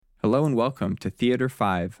Hello and welcome to Theater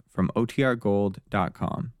 5 from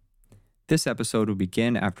OTRGold.com. This episode will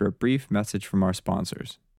begin after a brief message from our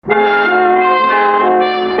sponsors. Good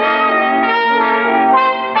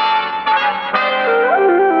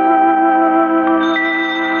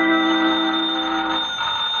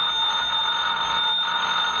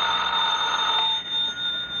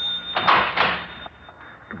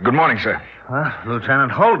morning, sir.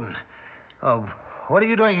 Lieutenant Holden. Oh, what are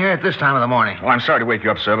you doing here at this time of the morning? Well, I'm sorry to wake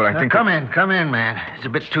you up, sir, but I think... Come in, man. It's a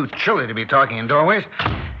bit too chilly to be talking in doorways.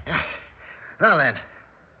 Well, then,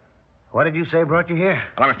 what did you say brought you here?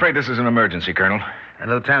 Well, I'm afraid this is an emergency, Colonel.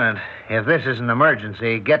 Lieutenant, if this is an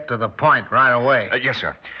emergency, get to the point right away. Yes,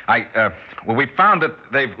 sir. We found that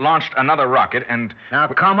they've launched another rocket, and... Now,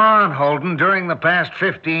 come on, Holden. During the past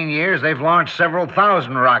 15 years, they've launched several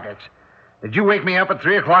thousand rockets. Did you wake me up at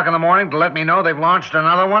 3 o'clock in the morning to let me know they've launched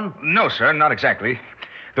another one? No, sir, not exactly.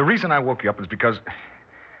 The reason I woke you up is because,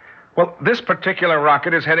 well, this particular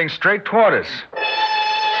rocket is heading straight toward us.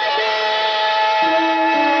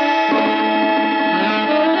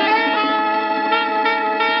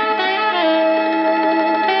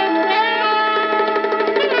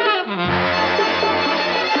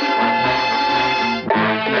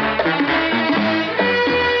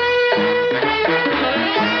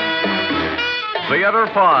 Theater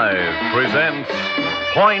 5 presents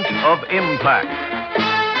Point of Impact.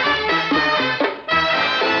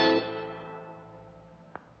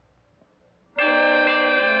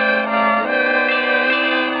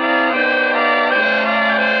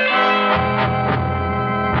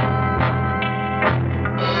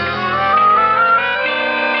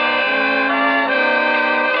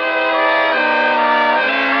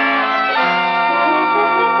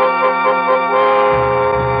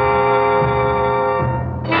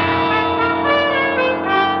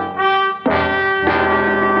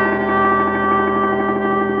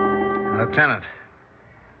 Lieutenant,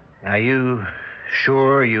 are you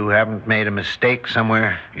sure you haven't made a mistake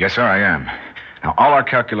somewhere? Yes, sir, I am. Now, all our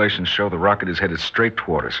calculations show the rocket is headed straight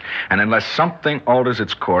toward us. And unless something alters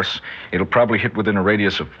its course, it'll probably hit within a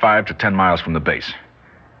radius of 5 to 10 miles from the base.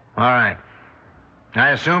 All right.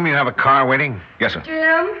 I assume you have a car waiting? Yes, sir.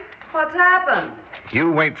 Jim, what's happened? You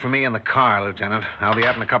wait for me in the car, Lieutenant. I'll be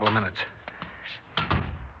out in a couple of minutes.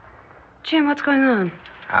 Jim, what's going on?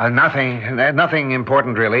 Nothing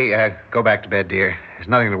important, really. Go back to bed, dear. There's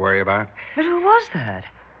nothing to worry about. But who was that?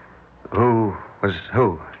 Who?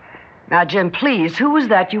 Now, Jim, please, who was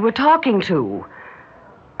that you were talking to?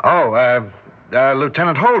 Oh,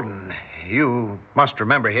 Lieutenant Holden. You must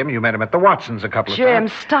remember him. You met him at the Watsons a couple of Jim,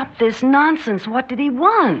 times. stop this nonsense. What did he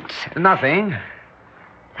want? Nothing.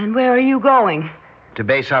 And where are you going? To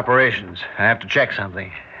base operations. I have to check something.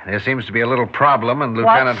 There seems to be a little problem, and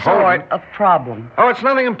Lieutenant Holden... What sort of problem? Oh, it's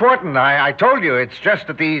nothing important. I told you. It's just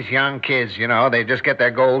that these young kids, they just get their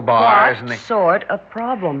gold bars and they... What sort of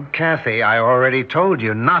problem? Kathy, I already told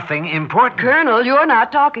you. Nothing important. Colonel, you're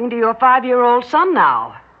not talking to your 5-year-old son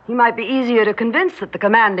now. He might be easier to convince that the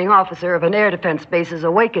commanding officer of an air defense base is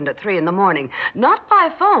awakened at 3 a.m, not by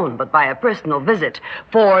phone, but by a personal visit,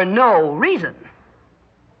 for no reason.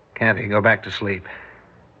 Kathy, go back to sleep.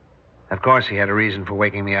 Of course he had a reason for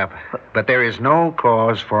waking me up, but there is no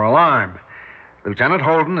cause for alarm. Lieutenant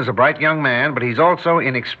Holden is a bright young man, but he's also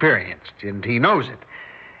inexperienced, and he knows it.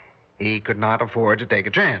 He could not afford to take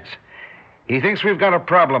a chance. He thinks we've got a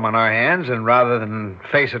problem on our hands, and rather than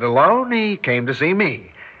face it alone, he came to see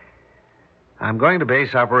me. I'm going to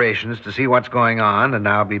base operations to see what's going on, and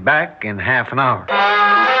I'll be back in half an hour.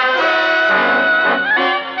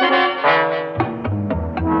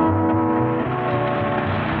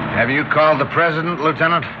 Have you called the president,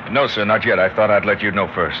 Lieutenant? No, sir, not yet. I thought I'd let you know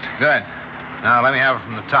first. Good. Now, let me have it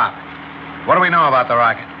from the top. What do we know about the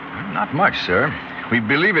rocket? Not much, sir. We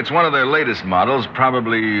believe it's one of their latest models,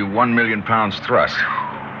 probably 1 million pounds thrust.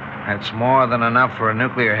 That's more than enough for a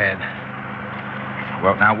nuclear head.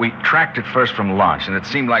 Well, now, we tracked it first from launch, and it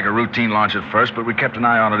seemed like a routine launch at first, but we kept an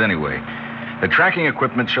eye on it anyway. The tracking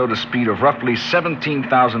equipment showed a speed of roughly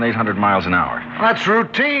 17,800 miles an hour. That's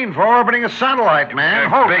routine for orbiting a satellite,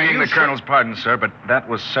 man. Begging the Colonel's pardon, sir, but that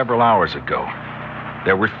was several hours ago.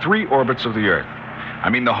 There were 3 orbits of the Earth.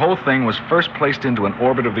 I mean, the whole thing was first placed into an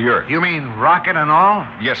orbit of the Earth. You mean rocket and all?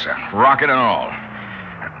 Yes, sir. Rocket and all.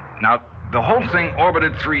 Now, the whole thing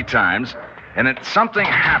orbited 3 times, and then something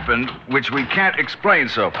happened which we can't explain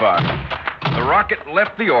so far. The rocket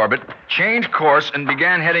left the orbit, changed course, and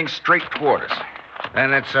began heading straight toward us.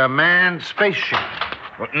 And it's a manned spaceship.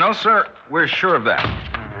 Well, no, sir. We're sure of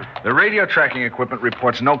that. The radio tracking equipment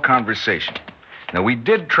reports no conversation. Now, we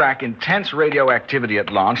did track intense radioactivity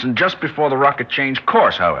at launch and just before the rocket changed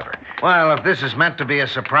course, however. Well, if this is meant to be a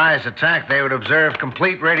surprise attack, they would observe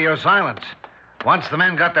complete radio silence. Once the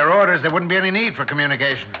men got their orders, there wouldn't be any need for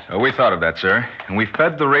communications. We thought of that, sir. And we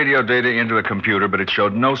fed the radio data into the computer, but it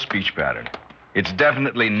showed no speech pattern. It's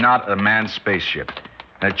definitely not a manned spaceship.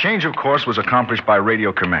 That change of course was accomplished by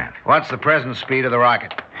radio command. What's the present speed of the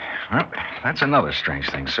rocket? Well, that's another strange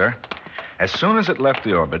thing, sir. As soon as it left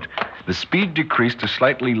the orbit, the speed decreased to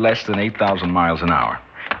slightly less than 8,000 miles an hour.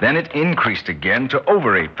 Then it increased again to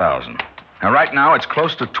over 8,000. Now, right now, it's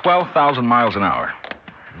close to 12,000 miles an hour.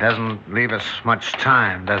 Doesn't leave us much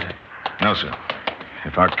time, does it? No, sir.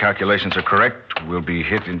 If our calculations are correct, we'll be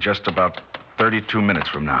hit in just about 32 minutes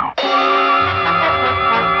from now.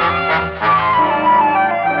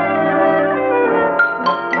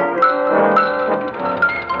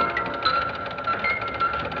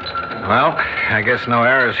 Well, I guess no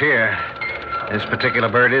errors here. This particular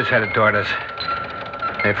bird is headed toward us.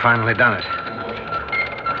 They've finally done it.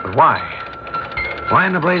 But why? Why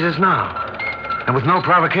in the blazes now? And with no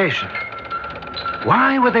provocation?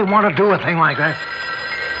 Why would they want to do a thing like that?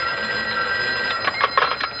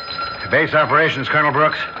 Base operations, Colonel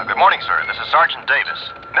Brooks. Good morning, sir. This is Sergeant Davis.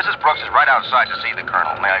 Mrs. Brooks is right outside to see the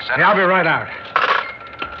colonel. May I send her? Yeah, I'll be right out.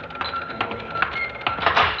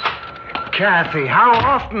 Kathy, how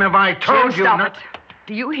often have I told Jim, you stop not... it.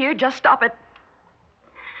 Do you hear? Just stop it.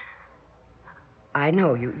 I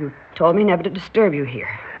know. You told me never to disturb you here.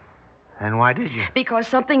 And why did you? Because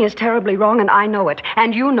something is terribly wrong, and I know it.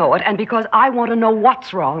 And you know it. And because I want to know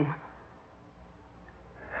what's wrong.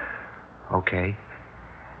 Okay.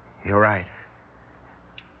 You're right.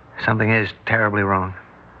 Something is terribly wrong.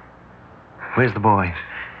 Where's the boy?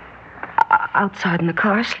 Outside in the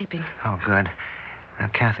car, sleeping. Oh, good. Now,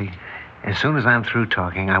 Kathy, as soon as I'm through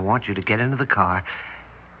talking, I want you to get into the car.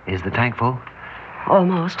 Is the tank full?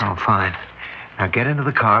 Almost. Oh, fine. Now get into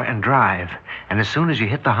the car and drive. And as soon as you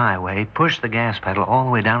hit the highway, push the gas pedal all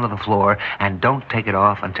the way down to the floor and don't take it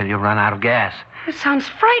off until you run out of gas. It sounds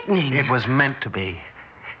frightening. It was meant to be.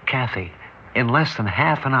 Kathy, in less than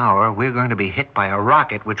half an hour, we're going to be hit by a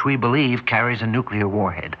rocket which we believe carries a nuclear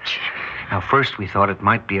warhead. Now, first we thought it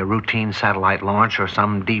might be a routine satellite launch or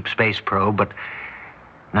some deep space probe, but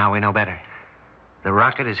now we know better. The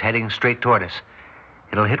rocket is heading straight toward us.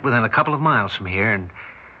 It'll hit within a couple of miles from here, and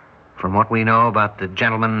from what we know about the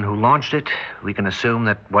gentleman who launched it, we can assume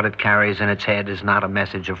that what it carries in its head is not a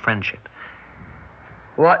message of friendship.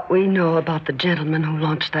 What we know about the gentleman who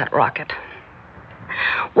launched that rocket.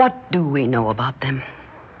 What do we know about them?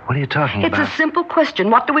 What are you talking It's about? a simple question.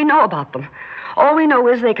 What do we know about them? All we know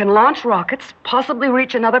is they can launch rockets, possibly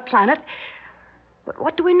reach another planet. But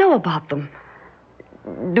what do we know about them?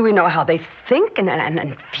 Do we know how they think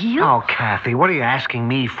and feel? Oh, Kathy, what are you asking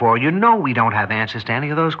me for? You know we don't have answers to any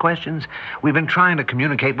of those questions. We've been trying to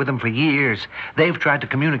communicate with them for years. They've tried to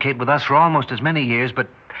communicate with us for almost as many years, but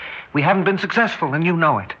we haven't been successful, and you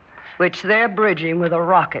know it. Which they're bridging with a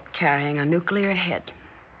rocket carrying a nuclear head.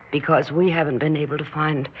 Because we haven't been able to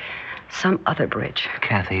find some other bridge.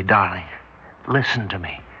 Kathy, darling, listen to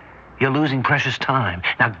me. You're losing precious time.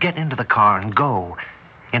 Now get into the car and go.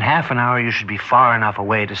 In half an hour, you should be far enough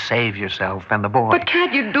away to save yourself and the boy. But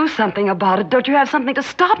can't you do something about it? Don't you have something to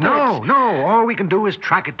stop it? No. All we can do is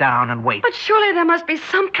track it down and wait. But surely there must be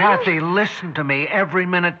something. Kathy, listen to me. Every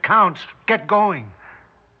minute counts. Get going.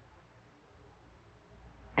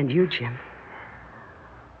 And you, Jim?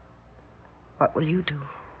 What will you do?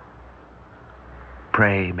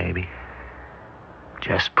 Pray, maybe.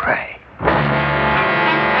 Just pray.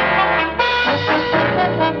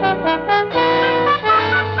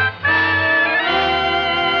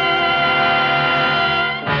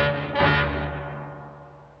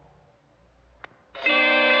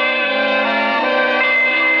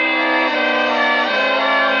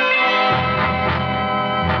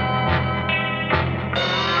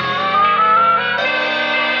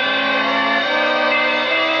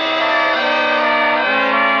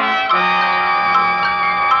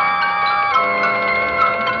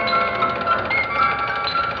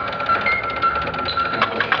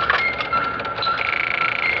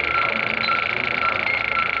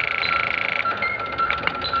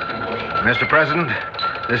 Mr. President,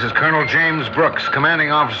 this is Colonel James Brooks,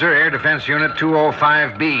 Commanding Officer, Air Defense Unit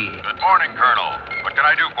 205B. Good morning, Colonel. What can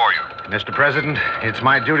I do for you? Mr. President, it's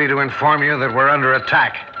my duty to inform you that we're under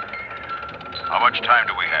attack. How much time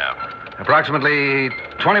do we have? Approximately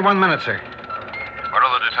 21 minutes, sir. What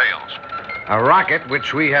are the details? A rocket,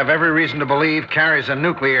 which we have every reason to believe carries a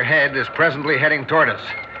nuclear head, is presently heading toward us.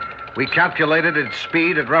 We calculated its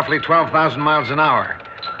speed at roughly 12,000 miles an hour,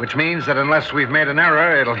 which means that unless we've made an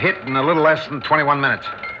error, it'll hit in a little less than 21 minutes.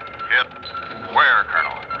 Hit where,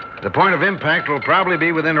 Colonel? The point of impact will probably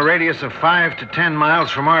be within a radius of 5 to 10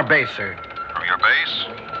 miles from our base, sir. From your base?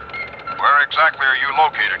 Where exactly are you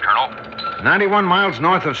located, Colonel? 91 miles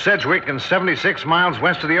north of Sedgwick and 76 miles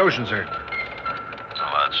west of the ocean, sir.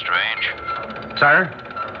 Well, that's strange. Sir?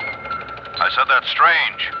 I said that's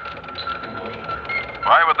strange.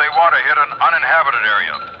 Why would they want to hit an uninhabited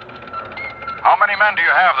area? How many men do you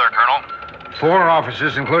have there, Colonel? 4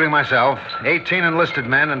 officers, including myself, 18 enlisted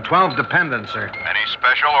men, and 12 dependents, sir. Any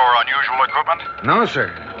special or unusual equipment? No,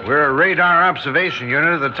 sir. We're a radar observation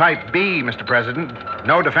unit of the type B, Mr. President.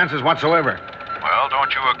 No defenses whatsoever. Well,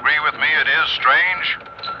 don't you agree with me it is strange?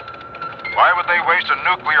 Why would they waste a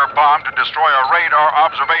nuclear bomb to destroy a radar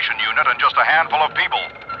observation unit and just a handful of people?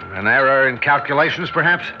 An error in calculations,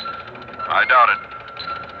 perhaps? I doubt it.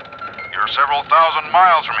 You're several thousand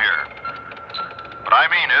miles from here. What I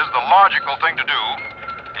mean is, the logical thing to do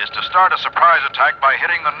is to start a surprise attack by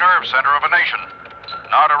hitting the nerve center of a nation,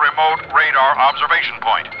 not a remote radar observation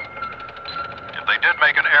point. If they did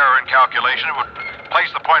make an error in calculation, it would place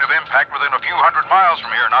the point of impact within a few hundred miles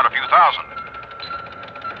from here, not a few thousand.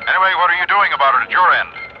 Anyway, what are you doing about it at your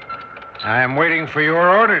end? I am waiting for your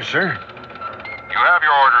orders, sir. You have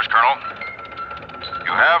your orders, Colonel.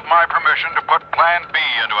 You have my permission to put Plan B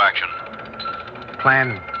into action.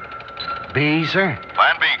 Plan B, sir?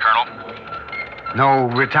 Plan B, Colonel. No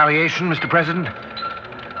retaliation, Mr. President?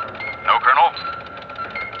 No, Colonel.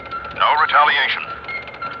 No retaliation.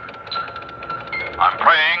 I'm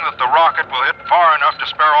praying that the rocket will hit far enough to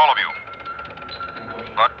spare all of you.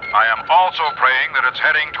 But I am also praying that it's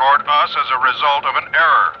heading toward us as a result of an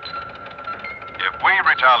error. If we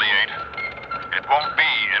retaliate, it won't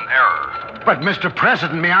be an error. But, Mr.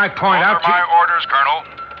 President, may I point out Those are my orders, Colonel.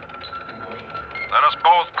 Let us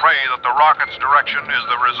both pray that the rocket's direction is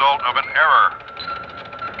the result of an error.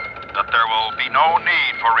 That there will be no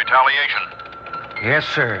need for retaliation. Yes,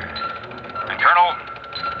 sir. And, Colonel,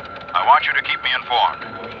 I want you to keep me informed.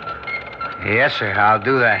 Yes, sir, I'll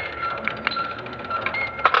do that.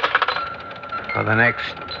 For the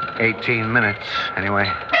next 18 minutes,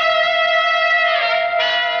 anyway.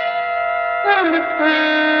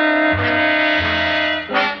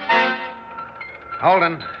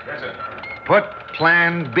 Holden. Yes, sir. Put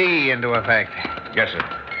Plan B into effect. Yes, sir.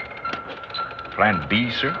 Plan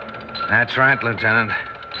B, sir? That's right, Lieutenant.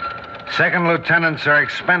 Second lieutenants are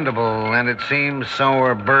expendable, and it seems so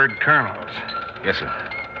are bird colonels. Yes, sir.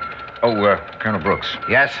 Oh, Colonel Brooks.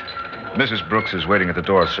 Yes? Mrs. Brooks is waiting at the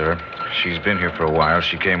door, sir. She's been here for a while.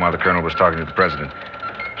 She came while the colonel was talking to the president.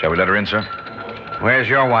 Shall we let her in, sir? Where's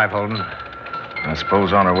your wife, Holden? I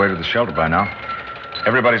suppose on her way to the shelter by now.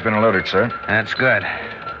 Everybody's been alerted, sir. That's good.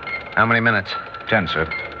 How many minutes? 10, sir.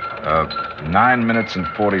 9 minutes and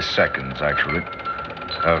 40 seconds, actually.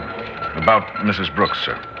 About Mrs. Brooks,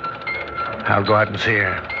 sir. I'll go out and see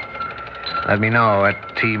her. Let me know at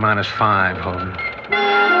T-5, Holden.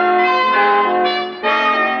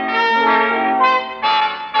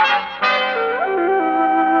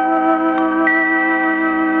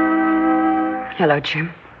 Hello,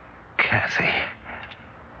 Jim. Kathy.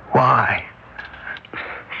 Why?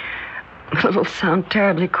 It'll sound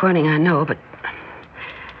terribly corny, I know, but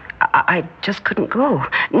I just couldn't go.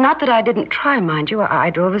 Not that I didn't try, mind you. I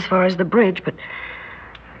drove as far as the bridge, but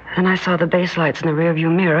then I saw the base lights in the rearview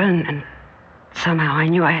mirror, and somehow I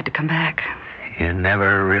knew I had to come back. You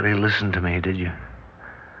never really listened to me, did you?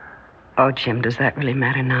 Oh, Jim, does that really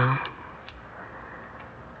matter now?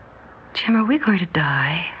 Jim, are we going to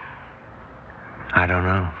die? I don't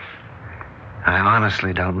know. I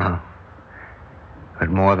honestly don't know. But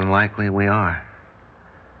more than likely, we are.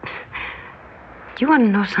 You want to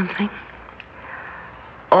know something?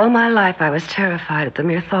 All my life, I was terrified at the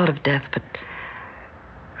mere thought of death, but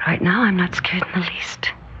right now, I'm not scared in the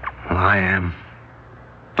least. Well, I am.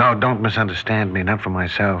 Oh, don't misunderstand me. Not for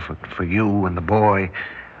myself, but for you and the boy.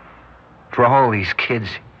 For all these kids.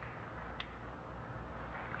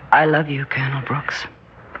 I love you, Colonel Brooks.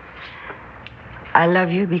 I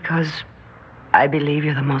love you because I believe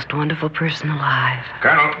you're the most wonderful person alive.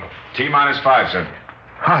 Colonel, T-5, sir.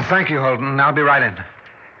 Oh, thank you, Holden. I'll be right in.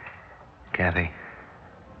 Kathy,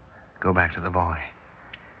 go back to the boy.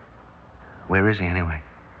 Where is he, anyway?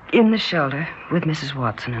 In the shelter with Mrs.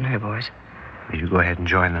 Watson and her boys. You go ahead and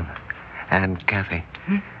join them. And, Kathy,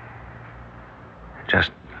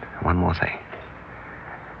 just one more thing.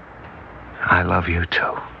 I love you,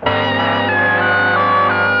 too.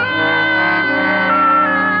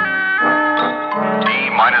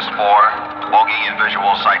 T-4, bogey in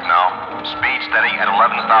visual sight now. Speed steady at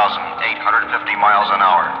 11,850 miles an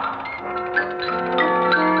hour.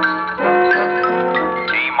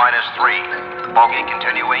 T-3, Bogey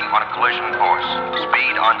continuing on a collision course.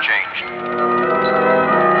 Speed unchanged.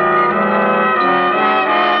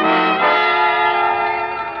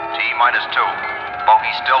 T-minus 2.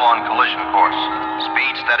 Bogey still on collision course.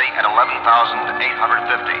 Speed steady at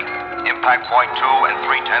 11,850. Impact point 2 and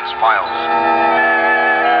 3/10 miles.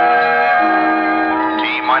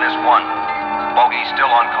 T-minus 1. Bogey still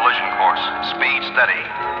on collision course. Speed steady.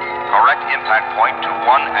 Correct impact point to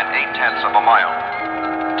 1 and 8/10 of a mile.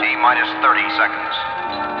 T-minus 30 seconds.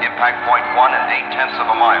 Impact point 1 and 8/10 of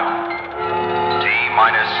a mile.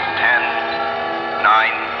 T-minus 10,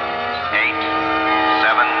 9, 8,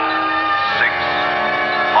 7, 6,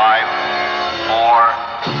 5, 4,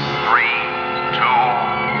 3, 2,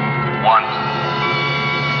 1.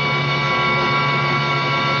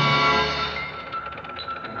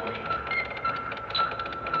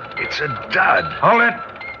 It's a dud. Hold it.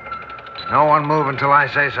 No one move until I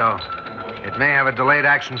say so. It may have a delayed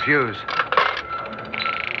action fuse.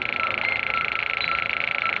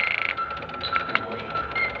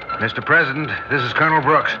 Mr. President, this is Colonel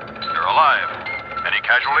Brooks. You're alive. Any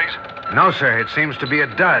casualties? No, sir. It seems to be a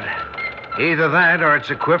dud. Either that or it's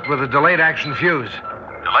equipped with a delayed action fuse.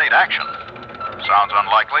 Delayed action? Sounds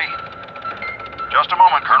unlikely. Just a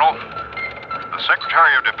moment, Colonel. The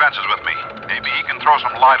Secretary of Defense is with me. Maybe he can throw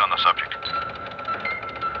some light on the subject.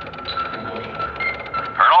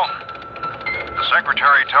 Colonel, the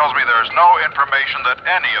Secretary tells me there's no information that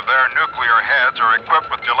any of their nuclear heads are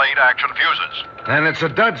equipped with delayed action fuses. Then it's a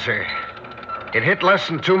dud, sir. It hit less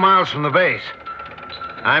than 2 miles from the base.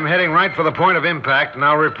 I'm heading right for the point of impact, and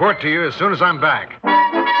I'll report to you as soon as I'm back.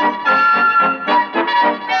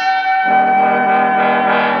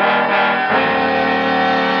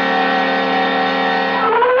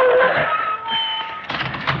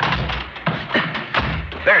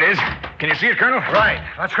 There it is. Can you see it, Colonel? Right.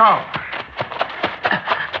 Let's go.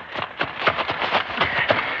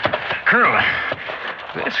 Colonel,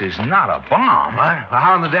 this is not a bomb. What? Well,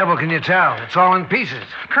 how in the devil can you tell? It's all in pieces.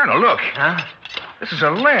 Colonel, look. Huh? This is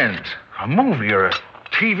a lens. A movie or a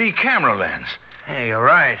TV camera lens. Hey, you're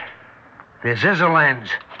right. This is a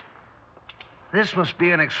lens. This must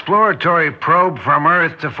be an exploratory probe from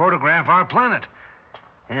Earth to photograph our planet.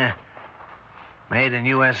 Yeah. Made in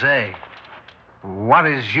USA. What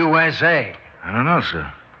is USA? I don't know, sir.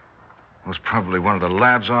 It was probably one of the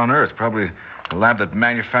labs on Earth. Probably the lab that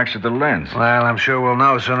manufactured the lens. Well, I'm sure we'll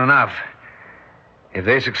know soon enough. If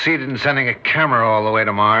they succeeded in sending a camera all the way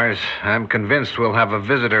to Mars, I'm convinced we'll have a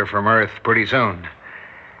visitor from Earth pretty soon.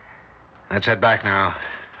 Let's head back now.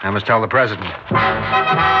 I must tell the president.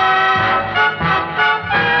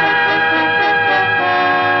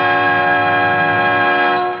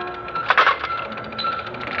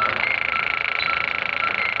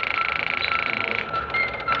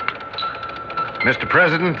 Mr.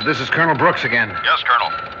 President, this is Colonel Brooks again. Yes,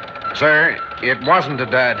 Colonel. Sir, it wasn't a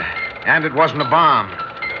dud, and it wasn't a bomb.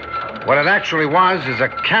 What it actually was is a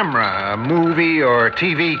camera, a movie or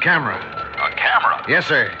TV camera. A camera? Yes,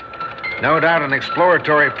 sir. No doubt an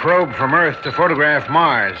exploratory probe from Earth to photograph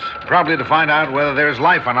Mars, probably to find out whether there's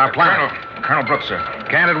life on our planet. Colonel Brooks, sir.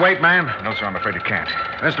 Can't it wait, ma'am? No, sir, I'm afraid it can't.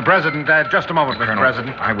 Mr. President, just a moment, Mr. Colonel,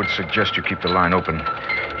 President. I would suggest you keep the line open.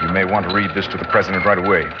 You may want to read this to the president right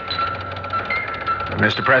away.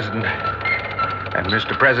 Mr. President.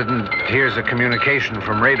 Mr. President, here's a communication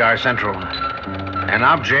from Radar Central. An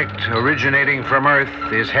object originating from Earth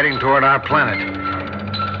is heading toward our planet.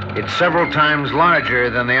 It's several times larger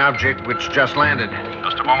than the object which just landed.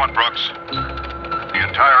 Just a moment, Brooks. The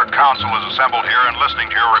entire council is assembled here and listening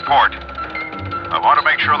to your report. I want to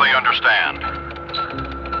make sure they understand.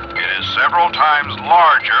 It is several times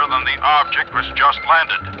larger than the object which just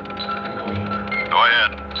landed. Go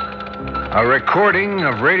ahead. A recording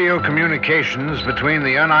of radio communications between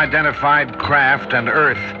the unidentified craft and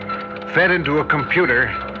Earth, fed into a computer,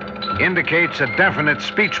 indicates a definite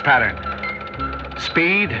speech pattern.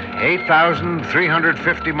 Speed,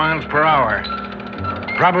 8,350 miles per hour.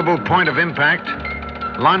 Probable point of impact,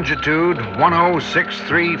 longitude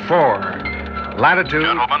 10634. Latitude,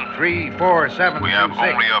 Gentlemen, 34726. we have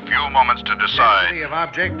only a few moments to decide Density of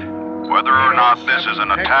object, whether or not this is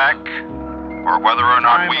an attack or whether or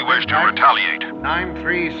not we wish to retaliate.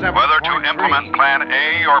 937. Whether to implement Plan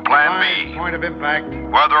A or Plan B. Point of impact,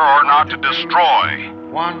 Whether or not to destroy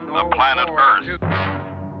the planet Earth. 104.2.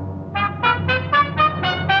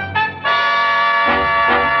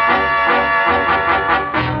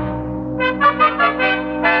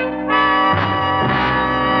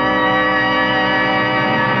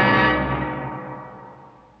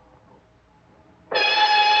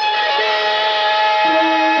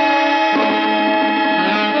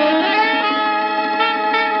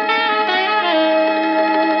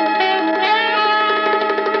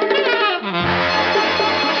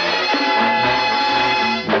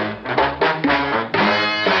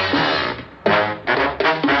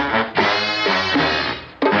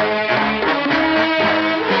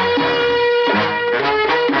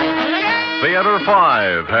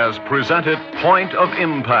 5 has presented Point of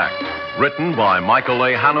Impact, written by Michael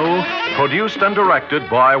A. Hannu, produced and directed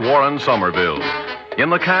by Warren Somerville. In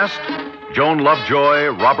the cast, Joan Lovejoy,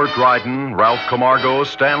 Robert Dryden, Ralph Camargo,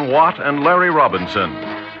 Stan Watt, and Larry Robinson.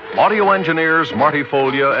 Audio engineers Marty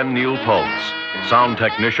Folia and Neil Pultz. Sound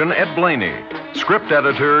technician Ed Blaney. Script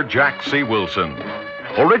editor Jack C. Wilson.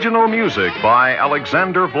 Original music by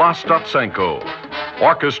Alexander Vlastotsenko.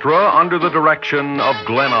 Orchestra under the direction of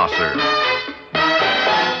Glenn Osser.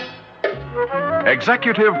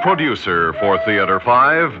 Executive producer for Theater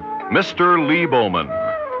 5, Mr. Lee Bowman.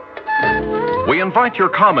 We invite your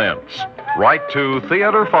comments. Write to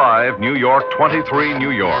Theater 5, New York 23, New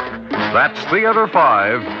York. That's Theater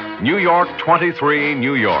 5, New York 23,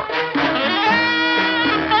 New York.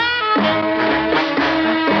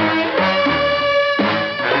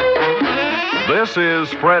 This is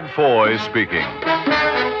Fred Foy speaking.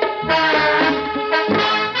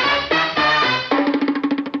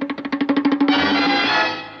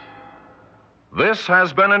 This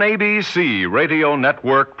has been an ABC Radio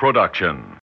Network production.